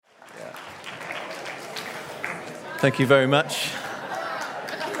Thank you very much.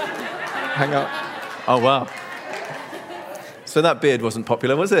 Hang on. Oh, wow. So that beard wasn't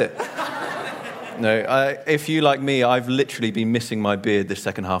popular, was it? No, if you, like me, I've literally been missing my beard this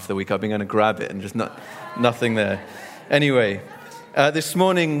second half of the week. I've been going to grab it and just nothing there. Anyway, this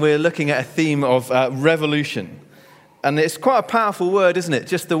morning we're looking at a theme of revolution. And it's quite a powerful word, isn't it?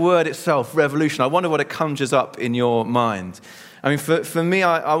 Just the word itself, revolution. I wonder what it conjures up in your mind. I mean, for me,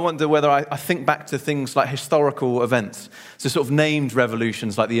 I wonder whether I think back to things like historical events, so sort of named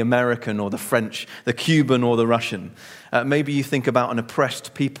revolutions like the American or the French, the Cuban or the Russian. Maybe you think about an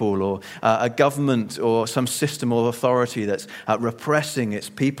oppressed people or a government or some system or authority that's repressing its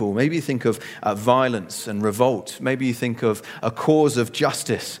people. Maybe you think of violence and revolt. Maybe you think of a cause of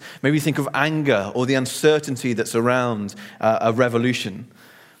justice. Maybe you think of anger or the uncertainty that's around a revolution.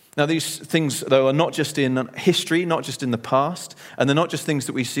 Now, these things, though, are not just in history, not just in the past, and they're not just things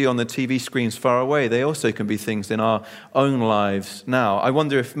that we see on the TV screens far away. They also can be things in our own lives now. I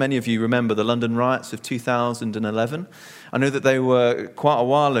wonder if many of you remember the London riots of 2011. I know that they were quite a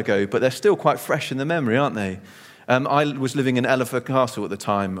while ago, but they're still quite fresh in the memory, aren't they? I was living in Elephant Castle at the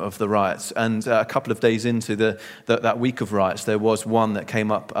time of the riots, and a couple of days into that week of riots, there was one that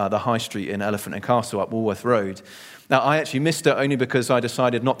came up the high street in Elephant and Castle up Walworth Road. Now, I actually missed it only because I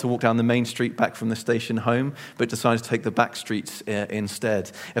decided not to walk down the main street back from the station home, but decided to take the back streets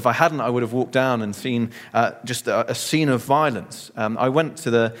instead. If I hadn't, I would have walked down and seen just a scene of violence. I went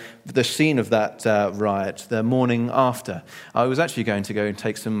to the scene of that riot the morning after. I was actually going to go and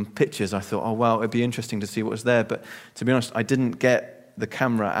take some pictures. I thought, oh, well, it'd be interesting to see what was there. But to be honest, I didn't get the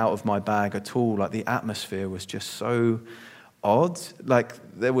camera out of my bag at all. Like, the atmosphere was just so odd. Like,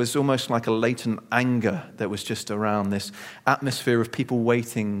 there was almost like a latent anger that was just around this atmosphere of people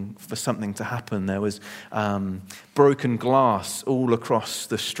waiting for something to happen. There was broken glass all across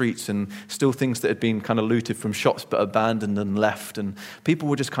the streets and still things that had been kind of looted from shops but abandoned and left. And people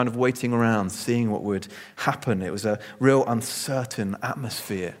were just kind of waiting around, seeing what would happen. It was a real uncertain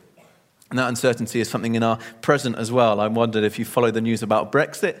atmosphere. And that uncertainty is something in our present as well. I wondered if you follow the news about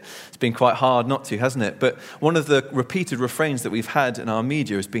Brexit. It's been quite hard not to, hasn't it? But one of the repeated refrains that we've had in our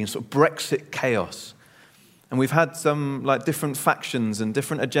media has been sort of Brexit chaos. And we've had some like different factions and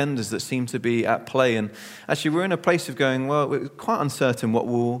different agendas that seem to be at play. And actually we're in a place of going, well, we're quite uncertain what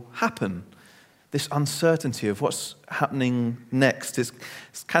will happen. This uncertainty of what's happening next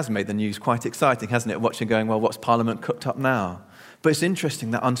has made the news quite exciting, hasn't it? Watching going, well, what's Parliament cooked up now? But it's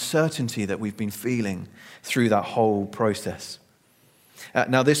interesting, that uncertainty that we've been feeling through that whole process.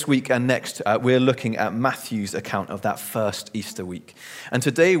 Now, this week and next, we're looking at Matthew's account of that first Easter week. And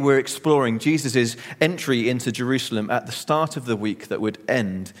today we're exploring Jesus' entry into Jerusalem at the start of the week that would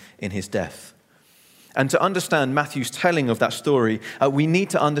end in his death. And to understand Matthew's telling of that story, we need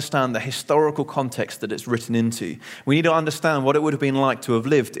to understand the historical context that it's written into. We need to understand what it would have been like to have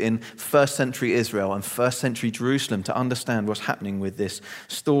lived in first century Israel and first century Jerusalem to understand what's happening with this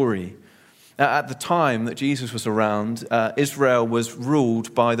story. At the time that Jesus was around, Israel was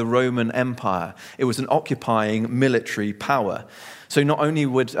ruled by the Roman Empire. It was an occupying military power. So not only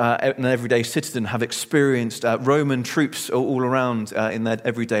would an everyday citizen have experienced Roman troops all around in their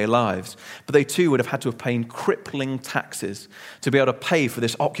everyday lives, but they too would have had to have paid crippling taxes to be able to pay for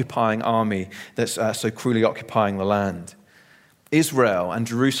this occupying army that's so cruelly occupying the land. Israel, and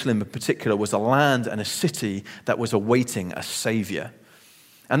Jerusalem in particular, was a land and a city that was awaiting a savior.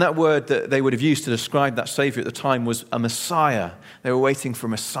 And that word that they would have used to describe that savior at the time was a Messiah. They were waiting for a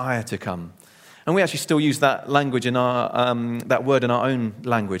Messiah to come. And we actually still use that language in our that word in our own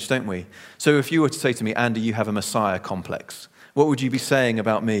language, don't we? So if you were to say to me, Andy, you have a Messiah complex, what would you be saying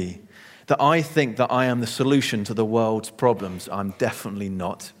about me? That I think that I am the solution to the world's problems. I'm definitely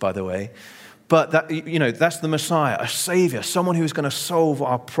not, by the way. But that, that's the Messiah, a savior, someone who's going to solve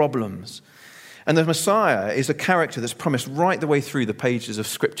our problems. And the Messiah is a character that's promised right the way through the pages of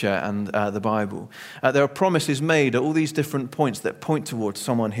Scripture and the Bible. There are promises made at all these different points that point towards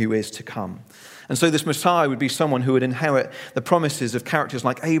someone who is to come. And so this Messiah would be someone who would inherit the promises of characters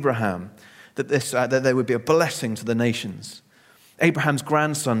like Abraham, that there would be a blessing to the nations. Abraham's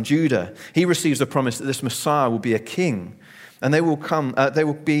grandson, Judah, he receives a promise that this Messiah will be a king. And they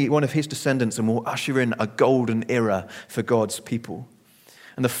will be one of his descendants and will usher in a golden era for God's people.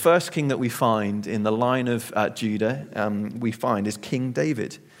 And the first king that we find in the line of Judah, we find is King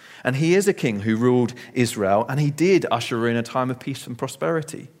David. And he is a king who ruled Israel, and he did usher in a time of peace and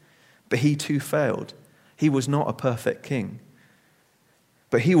prosperity. But he too failed. He was not a perfect king.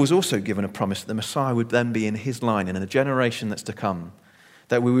 But he was also given a promise that the Messiah would then be in his line in a generation that's to come,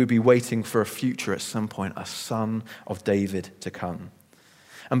 that we would be waiting for a future at some point, a son of David to come.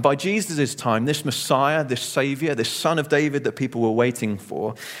 And by Jesus' time, this Messiah, this Savior, this Son of David that people were waiting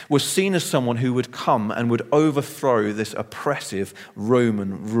for, was seen as someone who would come and would overthrow this oppressive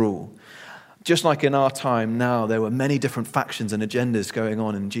Roman rule. Just like in our time now, there were many different factions and agendas going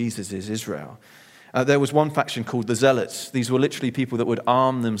on in Jesus' Israel. There was one faction called the Zealots. These were literally people that would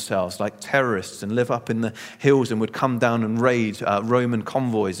arm themselves like terrorists and live up in the hills and would come down and raid Roman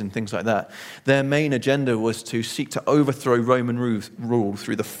convoys and things like that. Their main agenda was to seek to overthrow Roman rule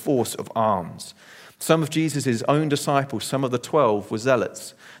through the force of arms. Some of Jesus' own disciples, some of the 12, were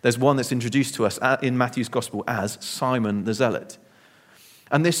Zealots. There's one that's introduced to us in Matthew's Gospel as Simon the Zealot.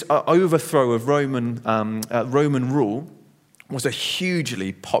 And this overthrow of Roman rule was a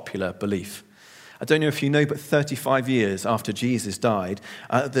hugely popular belief. I don't know if you know, but 35 years after Jesus died,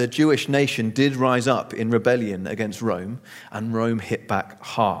 the Jewish nation did rise up in rebellion against Rome, and Rome hit back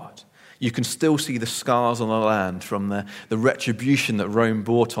hard. You can still see the scars on the land from the retribution that Rome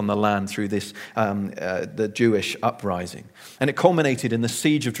brought on the land through this the Jewish uprising. And it culminated in the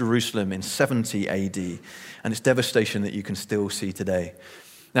siege of Jerusalem in 70 AD, and it's devastation that you can still see today.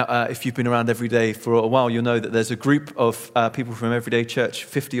 Now, if you've been around Everyday for a while, you'll know that there's a group of people from Everyday Church,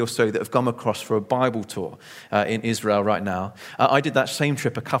 50 or so, that have come across for a Bible tour in Israel right now. I did that same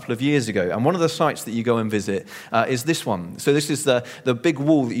trip a couple of years ago, and one of the sites that you go and visit is this one. So this is the big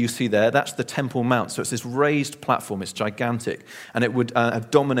wall that you see there. That's the Temple Mount. So it's this raised platform. It's gigantic, and it would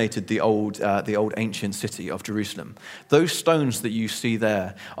have dominated the old ancient city of Jerusalem. Those stones that you see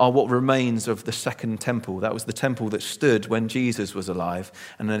there are what remains of the second temple. That was the temple that stood when Jesus was alive,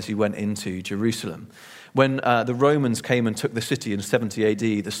 and then as he went into Jerusalem. When the Romans came and took the city in 70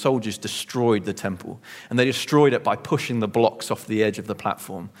 AD, the soldiers destroyed the temple. And they destroyed it by pushing the blocks off the edge of the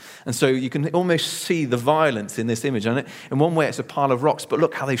platform. And so you can almost see the violence in this image. And in one way, it's a pile of rocks, but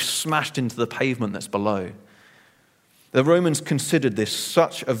look how they've smashed into the pavement that's below. The Romans considered this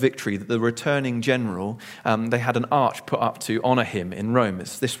such a victory that the returning general, they had an arch put up to honor him in Rome.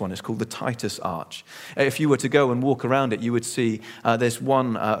 It's this one. It's called the Titus Arch. If you were to go and walk around it, you would see there's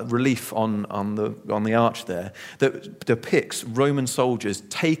one relief on the arch there that depicts Roman soldiers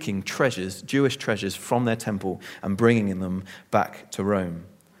taking treasures, Jewish treasures, from their temple and bringing them back to Rome.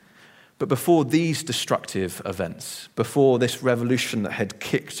 But before these destructive events, before this revolution that had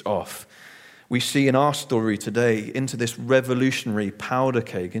kicked off, we see in our story today into this revolutionary powder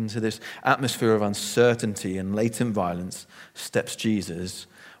keg, into this atmosphere of uncertainty and latent violence, steps Jesus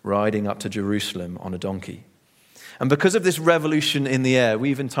riding up to Jerusalem on a donkey. And because of this revolution in the air,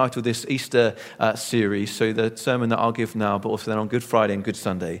 we've entitled this Easter series, so the sermon that I'll give now, but also then on Good Friday and Good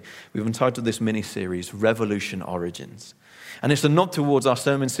Sunday, we've entitled this mini-series, Revolution Origins. And it's a nod towards our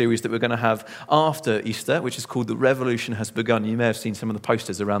sermon series that we're going to have after Easter, which is called The Revolution Has Begun. You may have seen some of the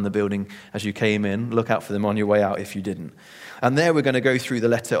posters around the building as you came in. Look out for them on your way out if you didn't. And there we're going to go through the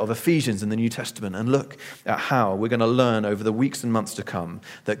letter of Ephesians in the New Testament and look at how we're going to learn over the weeks and months to come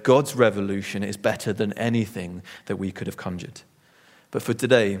that God's revolution is better than anything that we could have conjured. But for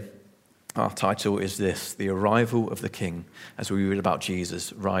today, our title is this, The Arrival of the King, as we read about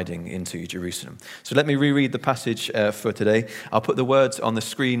Jesus riding into Jerusalem. So let me reread the passage for today. I'll put the words on the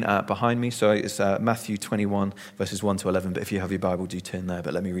screen behind me. So it's Matthew 21, verses 1 to 11. But if you have your Bible, do turn there.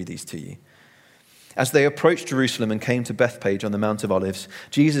 But let me read these to you. As they approached Jerusalem and came to Bethphage on the Mount of Olives,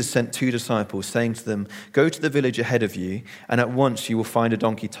 Jesus sent 2 disciples, saying to them, "Go to the village ahead of you, and at once you will find a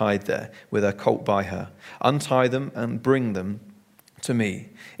donkey tied there, with her colt by her. Untie them and bring them to me.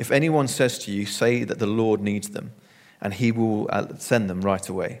 If anyone says to you, say that the Lord needs them, and he will send them right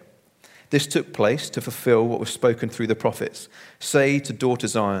away." This took place to fulfill what was spoken through the prophets. "Say to daughter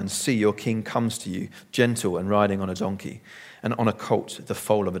Zion, see, your king comes to you, gentle and riding on a donkey, and on a colt, the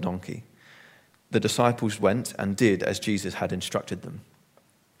foal of a donkey." The disciples went and did as Jesus had instructed them.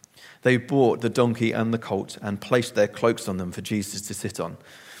 They brought the donkey and the colt and placed their cloaks on them for Jesus to sit on.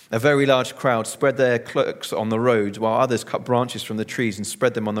 A very large crowd spread their cloaks on the road, while others cut branches from the trees and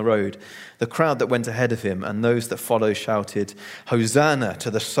spread them on the road. The crowd that went ahead of him and those that followed shouted, "Hosanna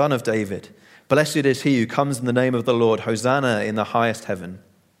to the Son of David! Blessed is he who comes in the name of the Lord! Hosanna in the highest heaven!"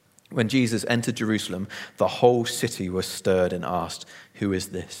 When Jesus entered Jerusalem, the whole city was stirred and asked, "Who is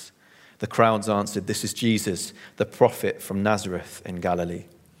this?" The crowds answered, "This is Jesus, the prophet from Nazareth in Galilee."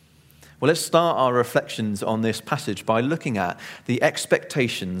 Well, let's start our reflections on this passage by looking at the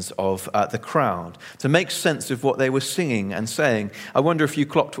expectations of the crowd to make sense of what they were singing and saying. I wonder if you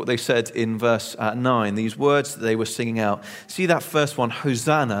clocked what they said in verse 9, these words that they were singing out. See that first one,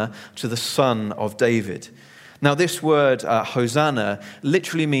 Hosanna to the Son of David. Now, this word, Hosanna,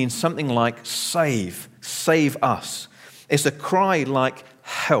 literally means something like save us. It's a cry like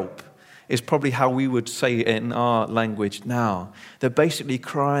help. is probably how we would say it in our language now. They're basically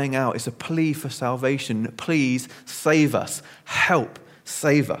crying out. It's a plea for salvation. Please save us. Help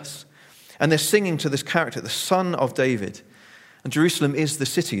save us. And they're singing to this character, the Son of David. And Jerusalem is the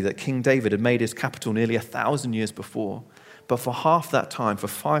city that King David had made his capital nearly 1,000 years before. But for half that time, for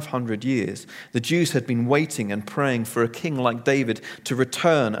 500 years, the Jews had been waiting and praying for a king like David to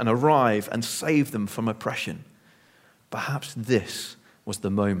return and arrive and save them from oppression. Perhaps this was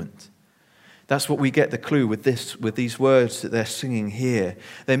the moment. That's what we get the clue with these words that they're singing here.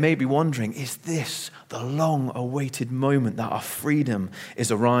 They may be wondering, is this the long-awaited moment that our freedom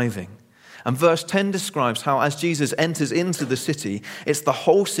is arriving? And verse 10 describes how as Jesus enters into the city, it's the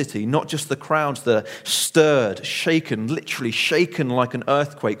whole city, not just the crowds that are stirred, shaken, literally shaken like an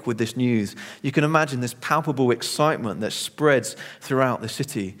earthquake with this news. You can imagine this palpable excitement that spreads throughout the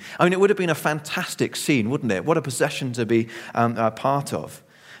city. I mean, it would have been a fantastic scene, wouldn't it? What a possession to be a part of.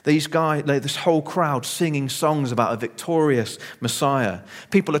 These guys, this whole crowd singing songs about a victorious Messiah.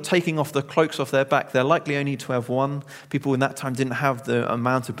 People are taking off the cloaks off their back. They're likely only to have one. People in that time didn't have the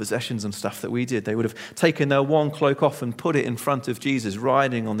amount of possessions and stuff that we did. They would have taken their one cloak off and put it in front of Jesus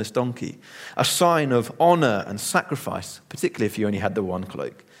riding on this donkey. A sign of honor and sacrifice, particularly if you only had the one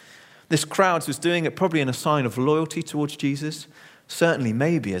cloak. This crowd was doing it probably in a sign of loyalty towards Jesus. Certainly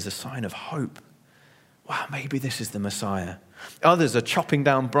maybe as a sign of hope. Wow, maybe this is the Messiah. Others are chopping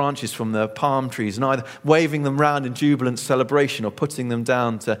down branches from the palm trees and either waving them round in jubilant celebration or putting them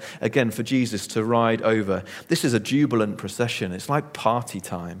down for Jesus to ride over. This is a jubilant procession. It's like party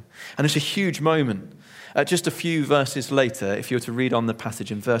time. And it's a huge moment. Just a few verses later, if you were to read on the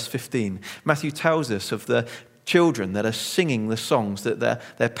passage in verse 15, Matthew tells us of the children that are singing the songs that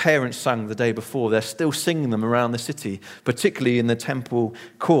their parents sang the day before. They're still singing them around the city, particularly in the temple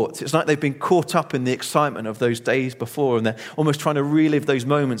courts. It's like they've been caught up in the excitement of those days before, and they're almost trying to relive those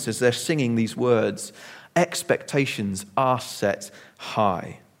moments as they're singing these words. Expectations are set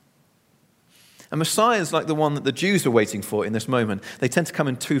high. And Messiah is like the one that the Jews are waiting for in this moment. They tend to come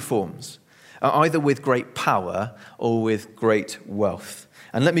in two forms, either with great power or with great wealth.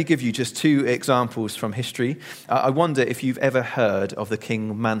 And let me give you just two examples from history. I wonder if you've ever heard of the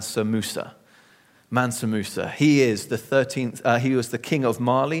king Mansa Musa. Mansa Musa. He is the 13th. He was the king of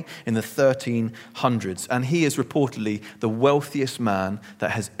Mali in the 1300s, and he is reportedly the wealthiest man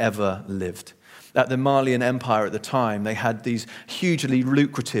that has ever lived. At the Malian Empire at the time, they had these hugely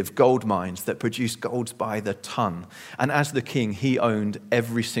lucrative gold mines that produced gold by the ton. And as the king, he owned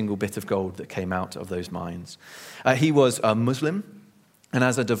every single bit of gold that came out of those mines. He was a Muslim. And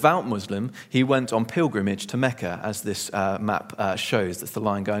as a devout Muslim, he went on pilgrimage to Mecca, as this map shows. That's the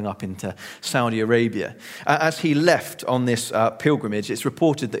line going up into Saudi Arabia. As he left on this pilgrimage, it's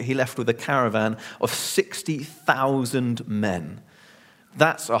reported that he left with a caravan of 60,000 men.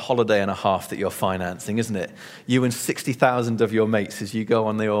 That's a holiday and a half that you're financing, isn't it? You and 60,000 of your mates as you go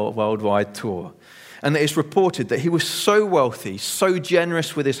on your worldwide tour. And it's reported that he was so wealthy, so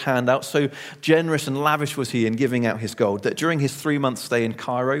generous with his handout, so generous and lavish was he in giving out his gold, that during his 3-month stay in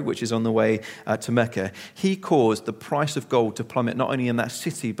Cairo, which is on the way to Mecca, he caused the price of gold to plummet, not only in that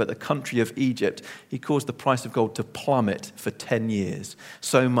city, but the country of Egypt. He caused the price of gold to plummet for 10 years.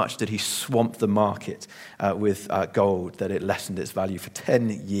 So much did he swamp the market with gold that it lessened its value for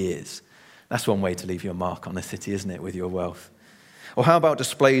 10 years. That's one way to leave your mark on a city, isn't it, with your wealth? Or how about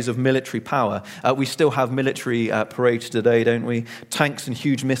displays of military power? We still have military parades today, don't we? Tanks and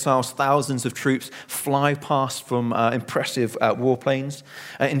huge missiles, thousands of troops fly past from impressive warplanes.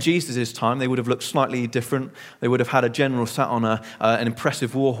 In Jesus' time, they would have looked slightly different. They would have had a general sat on an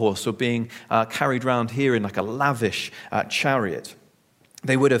impressive war horse or being carried around here in like a lavish chariot.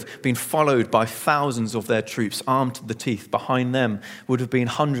 They would have been followed by thousands of their troops armed to the teeth. Behind them would have been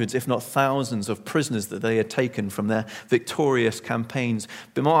hundreds, if not thousands, of prisoners that they had taken from their victorious campaigns,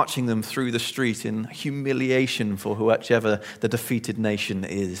 marching them through the street in humiliation for whichever the defeated nation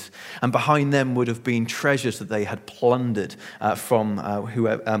is. And behind them would have been treasures that they had plundered from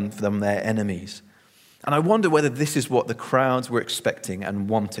their enemies. And I wonder whether this is what the crowds were expecting and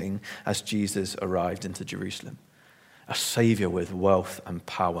wanting as Jesus arrived into Jerusalem. A savior with wealth and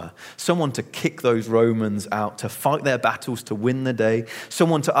power. Someone to kick those Romans out, to fight their battles, to win the day.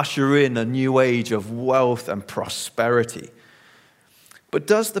 Someone to usher in a new age of wealth and prosperity. But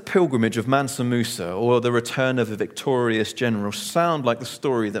does the pilgrimage of Mansa Musa or the return of a victorious general sound like the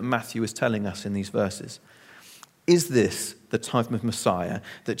story that Matthew is telling us in these verses? Is this the type of Messiah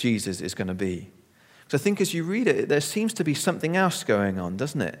that Jesus is going to be? Because I think as you read it, there seems to be something else going on,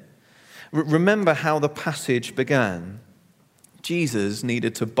 doesn't it? Remember how the passage began. Jesus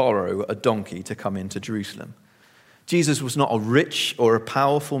needed to borrow a donkey to come into Jerusalem. Jesus was not a rich or a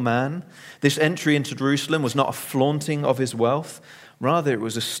powerful man. This entry into Jerusalem was not a flaunting of his wealth. Rather, it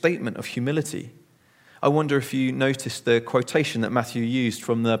was a statement of humility. I wonder if you noticed the quotation that Matthew used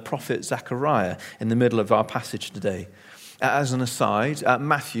from the prophet Zechariah in the middle of our passage today. As an aside,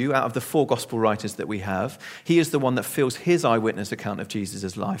 Matthew, out of the 4 gospel writers that we have, he is the one that fills his eyewitness account of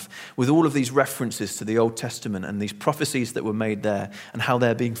Jesus' life with all of these references to the Old Testament and these prophecies that were made there and how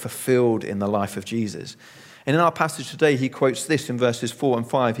they're being fulfilled in the life of Jesus. And in our passage today, he quotes this in verses 4 and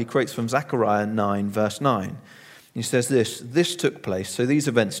 5. He quotes from Zechariah 9, verse 9. He says this took place, so these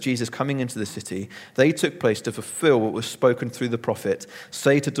events, Jesus coming into the city, they took place to fulfill what was spoken through the prophet.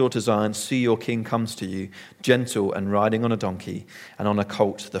 Say to daughter Zion, see your king comes to you, gentle and riding on a donkey, and on a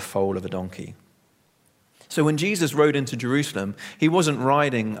colt, the foal of a donkey. So when Jesus rode into Jerusalem, he wasn't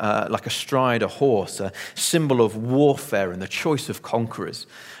riding like astride a horse, a symbol of warfare and the choice of conquerors.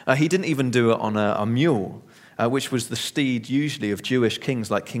 He didn't even do it on a mule, which was the steed usually of Jewish kings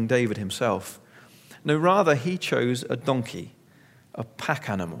like King David himself. No, rather, he chose a donkey, a pack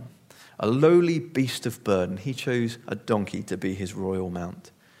animal, a lowly beast of burden. He chose a donkey to be his royal mount.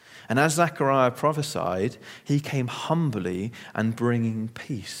 And as Zechariah prophesied, he came humbly and bringing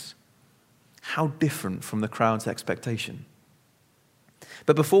peace. How different from the crowd's expectation.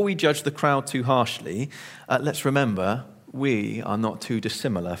 But before we judge the crowd too harshly, let's remember we are not too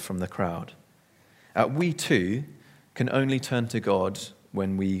dissimilar from the crowd. We too can only turn to God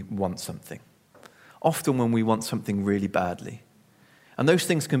when we want something. Often when we want something really badly. And those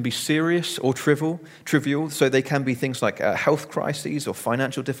things can be serious or trivial. So they can be things like health crises or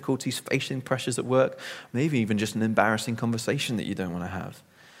financial difficulties, facing pressures at work, maybe even just an embarrassing conversation that you don't want to have.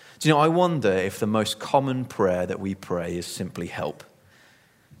 Do you know, I wonder if the most common prayer that we pray is simply help.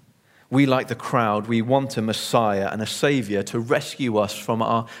 We, like the crowd, we want a Messiah and a Savior to rescue us from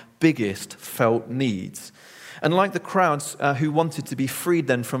our biggest felt needs. And like the crowds who wanted to be freed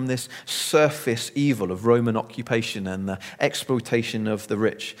then from this surface evil of Roman occupation and the exploitation of the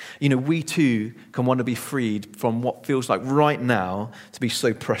rich, we too can want to be freed from what feels like right now to be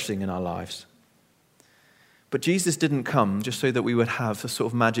so pressing in our lives. But Jesus didn't come just so that we would have a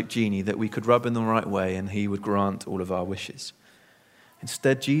sort of magic genie that we could rub in the right way and he would grant all of our wishes.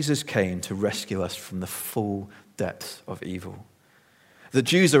 Instead, Jesus came to rescue us from the full depths of evil. The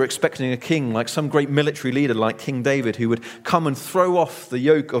Jews are expecting a king like some great military leader like King David who would come and throw off the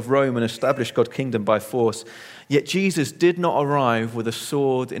yoke of Rome and establish God's kingdom by force. Yet Jesus did not arrive with a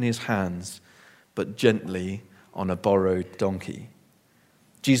sword in his hands, but gently on a borrowed donkey.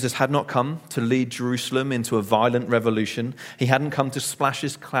 Jesus had not come to lead Jerusalem into a violent revolution. He hadn't come to splash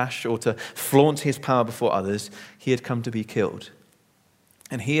his clash or to flaunt his power before others. He had come to be killed.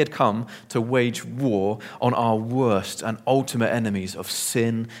 And he had come to wage war on our worst and ultimate enemies of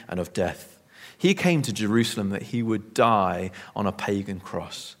sin and of death. He came to Jerusalem that he would die on a pagan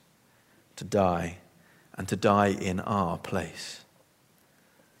cross, to die and to die in our place.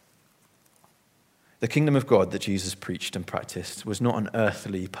 The kingdom of God that Jesus preached and practiced was not an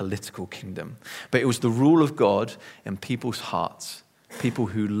earthly political kingdom, but it was the rule of God in people's hearts, people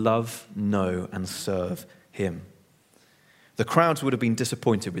who love, know, and serve him. The crowds would have been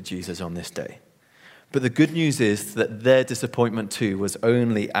disappointed with Jesus on this day. But the good news is that their disappointment too was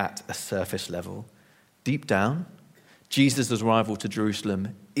only at a surface level. Deep down, Jesus' arrival to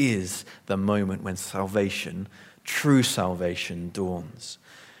Jerusalem is the moment when salvation, true salvation, dawns.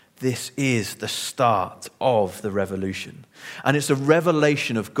 This is the start of the revolution. And it's a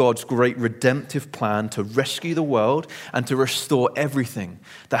revelation of God's great redemptive plan to rescue the world and to restore everything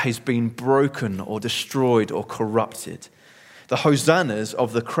that has been broken or destroyed or corrupted. The hosannas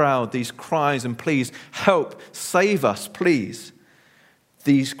of the crowd, these cries and pleas, help, save us, please.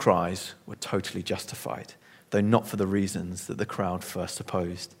 These cries were totally justified, though not for the reasons that the crowd first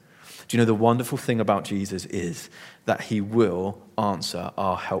supposed. Do you know the wonderful thing about Jesus is that he will answer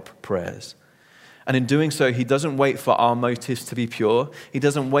our help prayers. And in doing so, he doesn't wait for our motives to be pure. He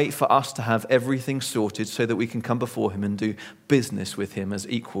doesn't wait for us to have everything sorted so that we can come before him and do business with him as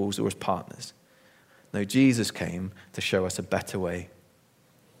equals or as partners. No, Jesus came to show us a better way.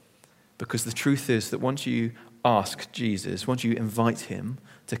 Because the truth is that once you ask Jesus, once you invite him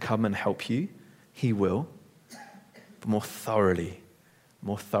to come and help you, he will, but more thoroughly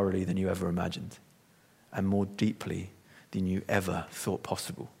than you ever imagined, and more deeply than you ever thought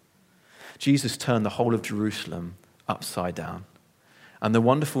possible. Jesus turned the whole of Jerusalem upside down. And the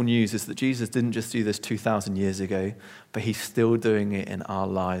wonderful news is that Jesus didn't just do this 2,000 years ago, but he's still doing it in our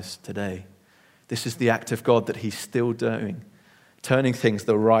lives today. This is the act of God that he's still doing. turning things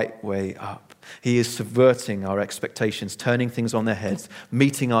the right way up. He is subverting our expectations, turning things on their heads,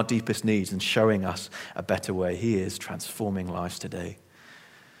 meeting our deepest needs and showing us a better way. He is transforming lives today.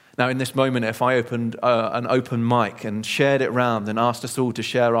 Now, in this moment, if I opened an open mic and shared it round and asked us all to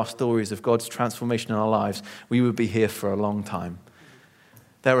share our stories of God's transformation in our lives, we would be here for a long time.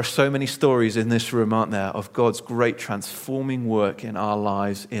 There are so many stories in this room, aren't there, of God's great transforming work in our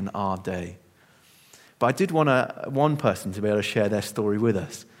lives in our day. But I did want one person to be able to share their story with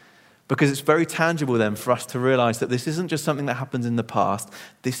us, because it's very tangible then for us to realize that this isn't just something that happens in the past.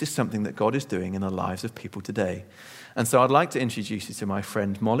 This is something that God is doing in the lives of people today. And so I'd like to introduce you to my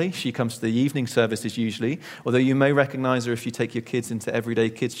friend Molly. She comes to the evening services usually, although you may recognize her if you take your kids into Everyday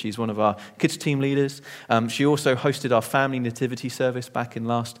Kids. She's one of our kids team leaders. She also hosted our family nativity service back in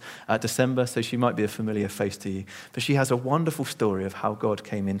last December, so she might be a familiar face to you. But she has a wonderful story of how God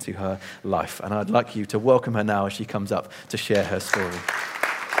came into her life. And I'd like you to welcome her now as she comes up to share her story.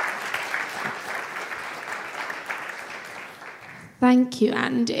 Thank you,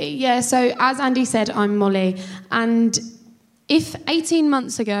 Andy. Yeah, so as Andy said, I'm Molly. And if 18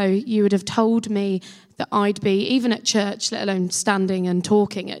 months ago you would have told me that I'd be, even at church, let alone standing and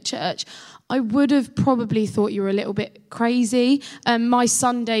talking at church, I would have probably thought you were a little bit crazy. My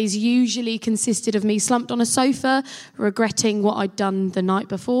Sundays usually consisted of me slumped on a sofa, regretting what I'd done the night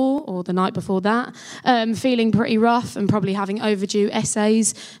before or the night before that, feeling pretty rough and probably having overdue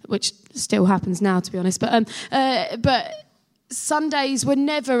essays, which still happens now, to be honest. But Sundays were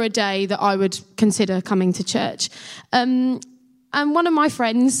never a day that I would consider coming to church. And one of my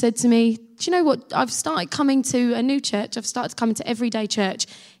friends said to me, do you know what? I've started coming to a new church. I've started coming to Everyday Church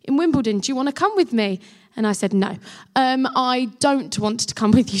in Wimbledon. Do you want to come with me? And I said, no. I don't want to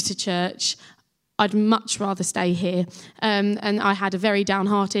come with you to church. I'd much rather stay here. And I had a very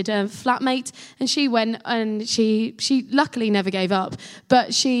downhearted flatmate, and she went, and she luckily never gave up,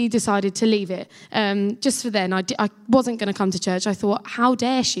 but she decided to leave it. Just for then, I wasn't going to come to church. I thought, how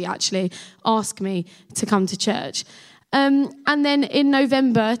dare she actually ask me to come to church? And then in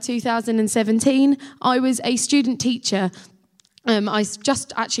November 2017, I was a student teacher. I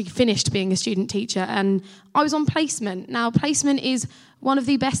just actually finished being a student teacher, and I was on placement. Now, placement is one of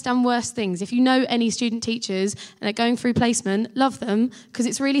the best and worst things. If you know any student teachers and they're going through placement, love them, because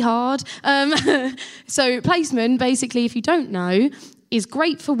it's really hard. So placement, basically, if you don't know, is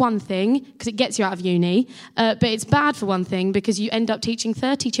great for one thing, because it gets you out of uni, but it's bad for one thing, because you end up teaching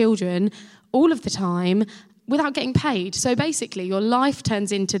 30 children all of the time without getting paid. So basically, your life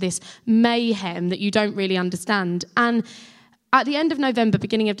turns into this mayhem that you don't really understand. And at the end of November,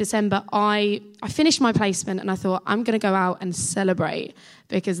 beginning of December, I finished my placement and I thought, I'm going to go out and celebrate,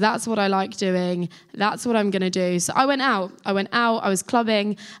 because that's what I like doing. That's what I'm going to do. So I went out. I was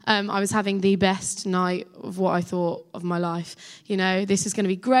clubbing. I was having the best night of what I thought of my life. You know, this is going to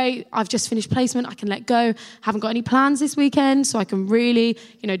be great. I've just finished placement. I can let go. Haven't got any plans this weekend, so I can really,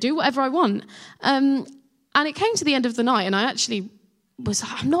 do whatever I want. And it came to the end of the night, and I actually was,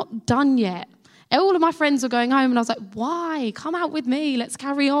 I'm not done yet. All of my friends were going home, and I was like, why? Come out with me. Let's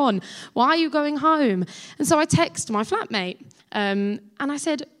carry on. Why are you going home? And so I texted my flatmate, and I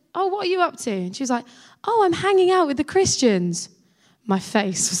said, oh, what are you up to? And she was like, oh, I'm hanging out with the Christians. My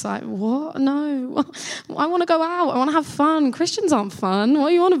face was like, what? No. I want to go out. I want to have fun. Christians aren't fun. What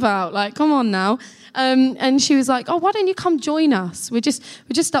are you on about? Like, come on now. And she was like, oh, why don't you come join us? We're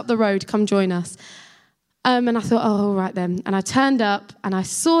just up the road. Come join us. And I thought, oh, all right then. And I turned up and I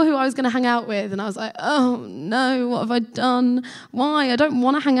saw who I was going to hang out with. And I was like, oh, no, what have I done? Why? I don't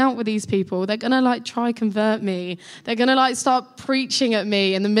want to hang out with these people. They're going to, try convert me. They're going to, start preaching at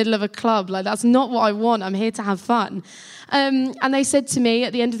me in the middle of a club. That's not what I want. I'm here to have fun. And they said to me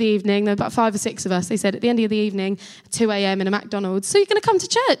at the end of the evening, there were about 5 or 6 of us, they said at the end of the evening, 2 a.m. in a McDonald's, so you're going to come to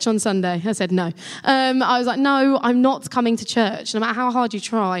church on Sunday? I said no. I was like, no, I'm not coming to church. No matter how hard you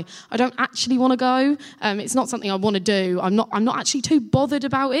try, I don't actually want to go. It's not something I want to do. I'm not actually too bothered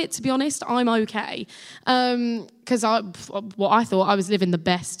about it, to be honest. I'm okay. Because what I thought, I was living the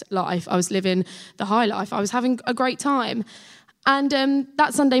best life. I was living the high life. I was having a great time. And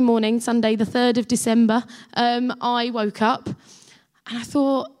that Sunday morning, Sunday the 3rd of December, I woke up and I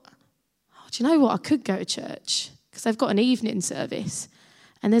thought, oh, do you know what? I could go to church because they've got an evening service.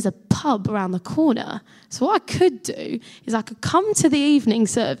 and there's a pub around the corner. So what I could do is I could come to the evening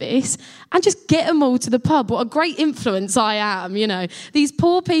service and just get them all to the pub. What a great influence I am, you know. These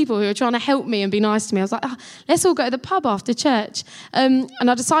poor people who are trying to help me and be nice to me. I was like, let's all go to the pub after church. And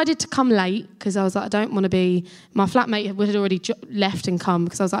I decided to come late because I was like, I don't want to be... My flatmate had already left and come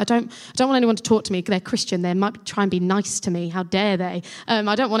because I was like, I don't want anyone to talk to me because they're Christian. They might try and be nice to me. How dare they?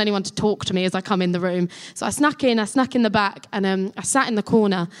 I don't want anyone to talk to me as I come in the room. So I snuck in the back, and I sat in the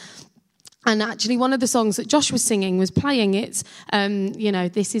corner. And actually one of the songs that Josh was singing was playing. It's,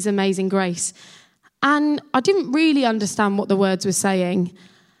 This Is Amazing Grace. And I didn't really understand what the words were saying.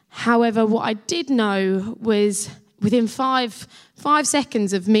 However, what I did know was within five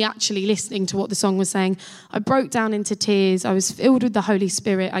seconds of me actually listening to what the song was saying, I broke down into tears. I was filled with the Holy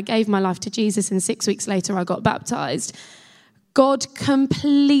Spirit. I gave my life to Jesus, and 6 weeks later I got baptised. God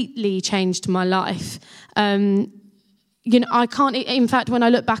completely changed my life. I can't, in fact, when I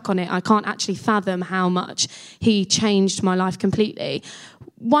look back on it, I can't actually fathom how much he changed my life completely.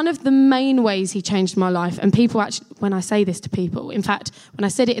 One of the main ways he changed my life, and people actually, when I say this to people, in fact, when I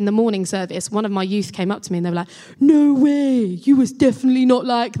said it in the morning service, one of my youth came up to me and they were like, no way, you was definitely not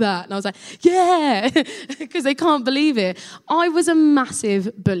like that. And I was like, yeah, because they can't believe it. I was a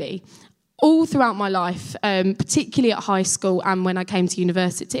massive bully. All throughout my life, particularly at high school and when I came to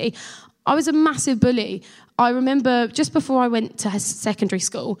university, I was a massive bully. I remember just before I went to secondary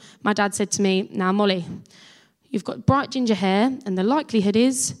school, my dad said to me, now, Molly, you've got bright ginger hair, and the likelihood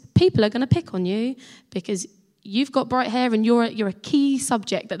is people are going to pick on you because you've got bright hair and you're a key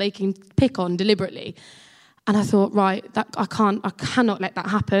subject that they can pick on deliberately. And I thought, right, I cannot let that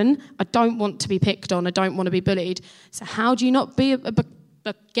happen. I don't want to be picked on. I don't want to be bullied. So how do you not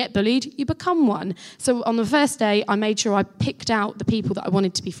get bullied? You become one. So on the first day, I made sure I picked out the people that I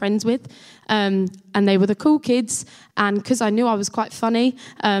wanted to be friends with, and they were the cool kids. And because I knew I was quite funny,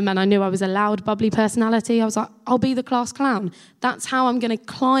 and I knew I was a loud, bubbly personality, I was like, I'll be the class clown. That's how I'm going to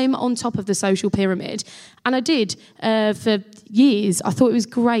climb on top of the social pyramid. And I did for years. I thought it was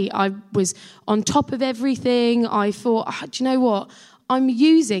great. I was on top of everything. I thought, do you know what? I'm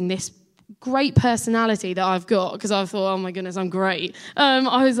using this great personality that I've got because I thought, oh my goodness, I'm great.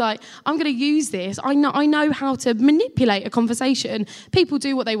 I was like, I'm going to use this. I know how to manipulate a conversation. People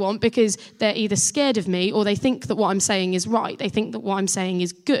do what they want because they're either scared of me or they think that what I'm saying is right. They think that what I'm saying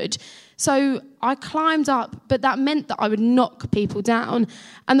is good. So I climbed up, but that meant that I would knock people down.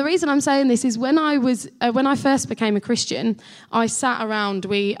 And the reason I'm saying this is when I first became a Christian, I sat around.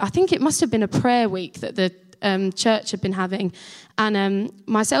 I think it must have been a prayer week that the church had been having, and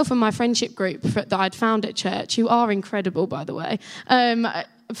myself and my friendship group that I'd found at church, who are incredible, by the way,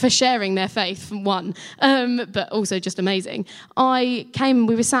 for sharing their faith, one, but also just amazing. We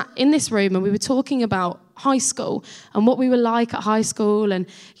were sat in this room and we were talking about high school and what we were like at high school, and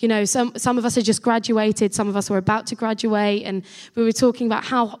some of us had just graduated, some of us were about to graduate, and we were talking about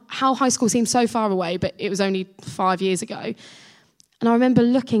how high school seemed so far away, but it was only 5 years ago. And I remember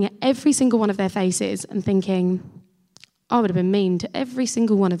looking at every single one of their faces and thinking, I would have been mean to every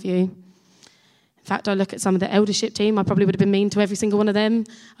single one of you. In fact, I look at some of the eldership team, I probably would have been mean to every single one of them.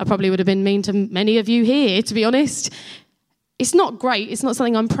 I probably would have been mean to many of you here, to be honest. It's not great. It's not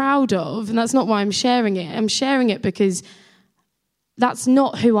something I'm proud of, and that's not why I'm sharing it. I'm sharing it because that's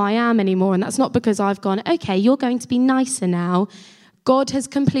not who I am anymore, and that's not because I've gone, okay, you're going to be nicer now. God has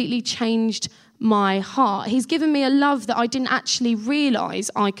completely changed my heart. He's given me a love that I didn't actually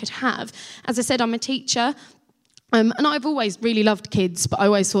realise I could have. As I said, I'm a teacher, and I've always really loved kids, but I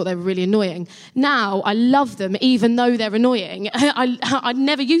always thought they were really annoying. Now I love them even though they're annoying. I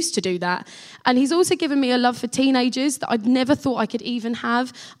never used to do that. And he's also given me a love for teenagers that I'd never thought I could even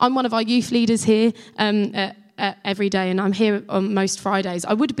have. I'm one of our youth leaders here every day, and I'm here on most Fridays.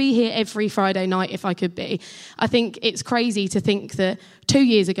 I would be here every Friday night if I could be. I think it's crazy to think that 2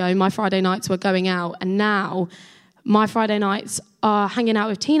 years ago my Friday nights were going out, and now my Friday nights are hanging out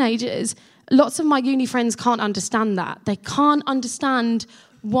with teenagers. Lots of my uni friends can't understand that. They can't understand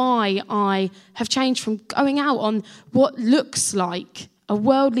why I have changed from going out on what looks like a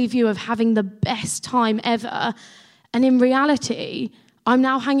worldly view of having the best time ever, and in reality, I'm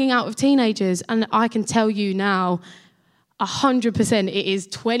now hanging out with teenagers, and I can tell you now, 100% it is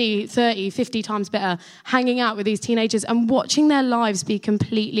 20, 30, 50 times better hanging out with these teenagers and watching their lives be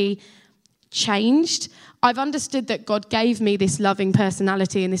completely changed. I've understood that God gave me this loving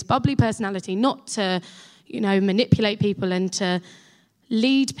personality and this bubbly personality not to, manipulate people and to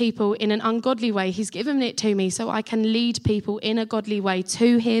lead people in an ungodly way. He's given it to me so I can lead people in a godly way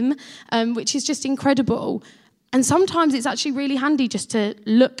to him, which is just incredible. And sometimes it's actually really handy just to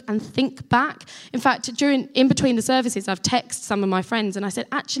look and think back. In fact, in between the services, I've texted some of my friends and I said,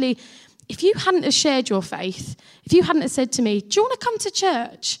 actually, if you hadn't have shared your faith, if you hadn't have said to me, do you want to come to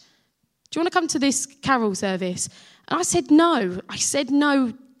church? Do you want to come to this carol service? And I said no. I said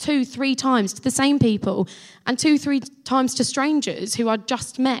no 2-3 times to the same people and 2-3 times to strangers who I'd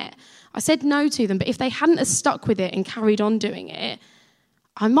just met. I said no to them, but if they hadn't have stuck with it and carried on doing it,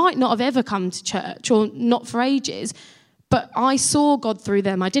 I might not have ever come to church, or not for ages, but I saw God through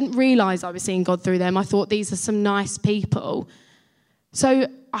them. I didn't realise I was seeing God through them. I thought these are some nice people. So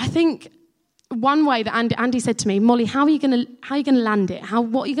I think one way that Andy said to me, Molly, how are you going to land it?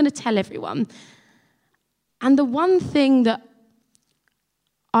 What are you going to tell everyone? And the one thing that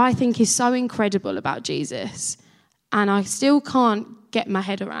I think is so incredible about Jesus, and I still can't get my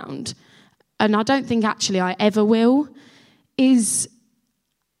head around, and I don't think actually I ever will, is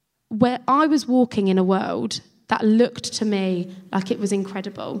where I was walking in a world that looked to me like it was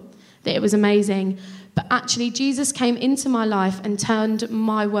incredible, that it was amazing. But actually, Jesus came into my life and turned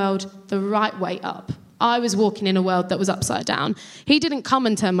my world the right way up. I was walking in a world that was upside down. He didn't come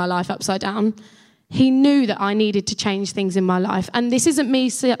and turn my life upside down. He knew that I needed to change things in my life. And this isn't me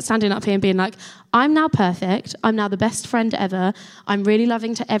standing up here and being like, I'm now perfect. I'm now the best friend ever. I'm really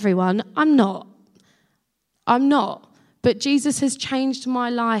loving to everyone. I'm not. But Jesus has changed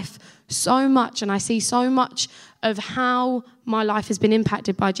my life so much, and I see so much of how my life has been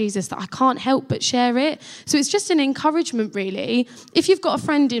impacted by Jesus that I can't help but share it. So it's just an encouragement, really. If you've got a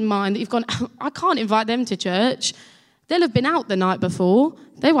friend in mind that you've gone, I can't invite them to church. They'll have been out the night before.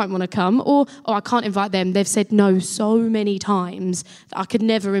 They won't want to come. Or I can't invite them. They've said no so many times that I could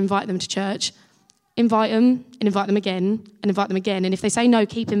never invite them to church. Invite them and invite them again and invite them again. And if they say no,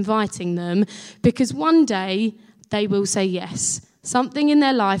 keep inviting them, because one day they will say yes. Something in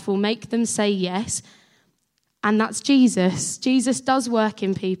their life will make them say yes. And that's Jesus. Jesus does work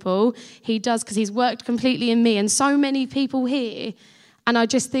in people. He does, because he's worked completely in me and so many people here. And I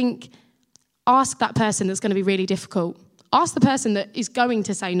just think, ask that person that's going to be really difficult. Ask the person that is going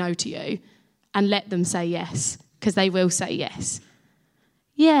to say no to you and let them say yes, because they will say yes.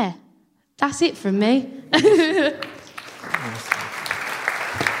 Yeah, that's it from me.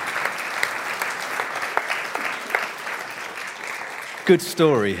 Good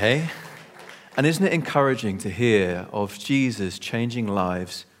story, hey? And isn't it encouraging to hear of Jesus changing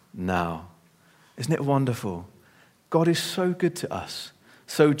lives now? Isn't it wonderful? God is so good to us,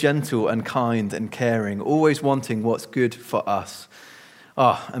 so gentle and kind and caring, always wanting what's good for us.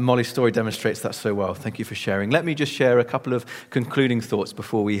 And Molly's story demonstrates that so well. Thank you for sharing. Let me just share a couple of concluding thoughts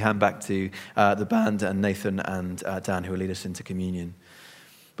before we hand back to the band and Nathan and Dan, who will lead us into communion.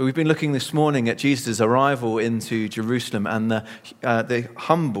 But we've been looking this morning at Jesus' arrival into Jerusalem and the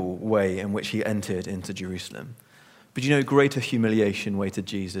humble way in which he entered into Jerusalem. But greater humiliation waited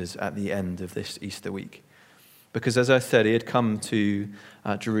Jesus at the end of this Easter week. Because as I said, he had come to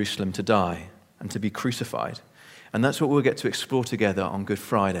Jerusalem to die and to be crucified. And that's what we'll get to explore together on Good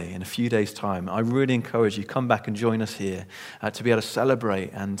Friday in a few days' time. I really encourage you, come back and join us here to be able to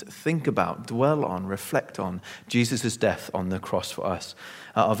celebrate and think about, dwell on, reflect on Jesus' death on the cross for us.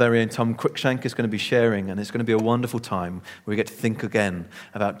 Our very own Tom Quickshank is going to be sharing, and it's going to be a wonderful time where we get to think again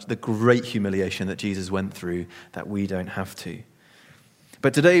about the great humiliation that Jesus went through that we don't have to.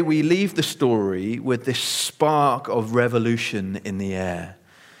 But today we leave the story with this spark of revolution in the air.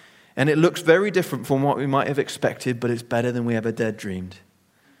 And it looks very different from what we might have expected, but it's better than we ever dared dreamed.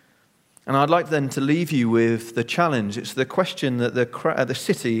 And I'd like then to leave you with the challenge. It's the question that the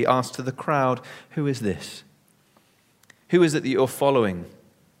city asked to the crowd, who is this? Who is it that you're following?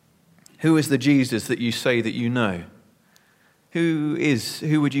 Who is the Jesus that you say that you know? Who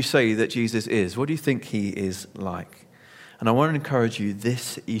would you say that Jesus is? What do you think he is like? And I want to encourage you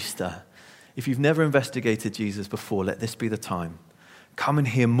this Easter, if you've never investigated Jesus before, let this be the time. Come and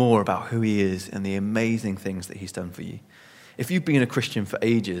hear more about who he is and the amazing things that he's done for you. If you've been a Christian for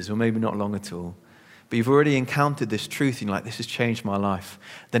ages, or maybe not long at all, but you've already encountered this truth and you're like, this has changed my life,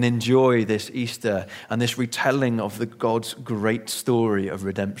 then enjoy this Easter and this retelling of God's great story of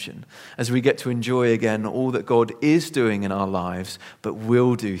redemption as we get to enjoy again all that God is doing in our lives, but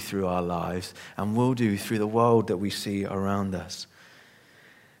will do through our lives and will do through the world that we see around us.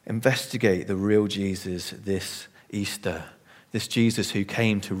 Investigate the real Jesus this Easter. This Jesus who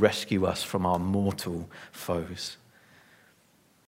came to rescue us from our mortal foes.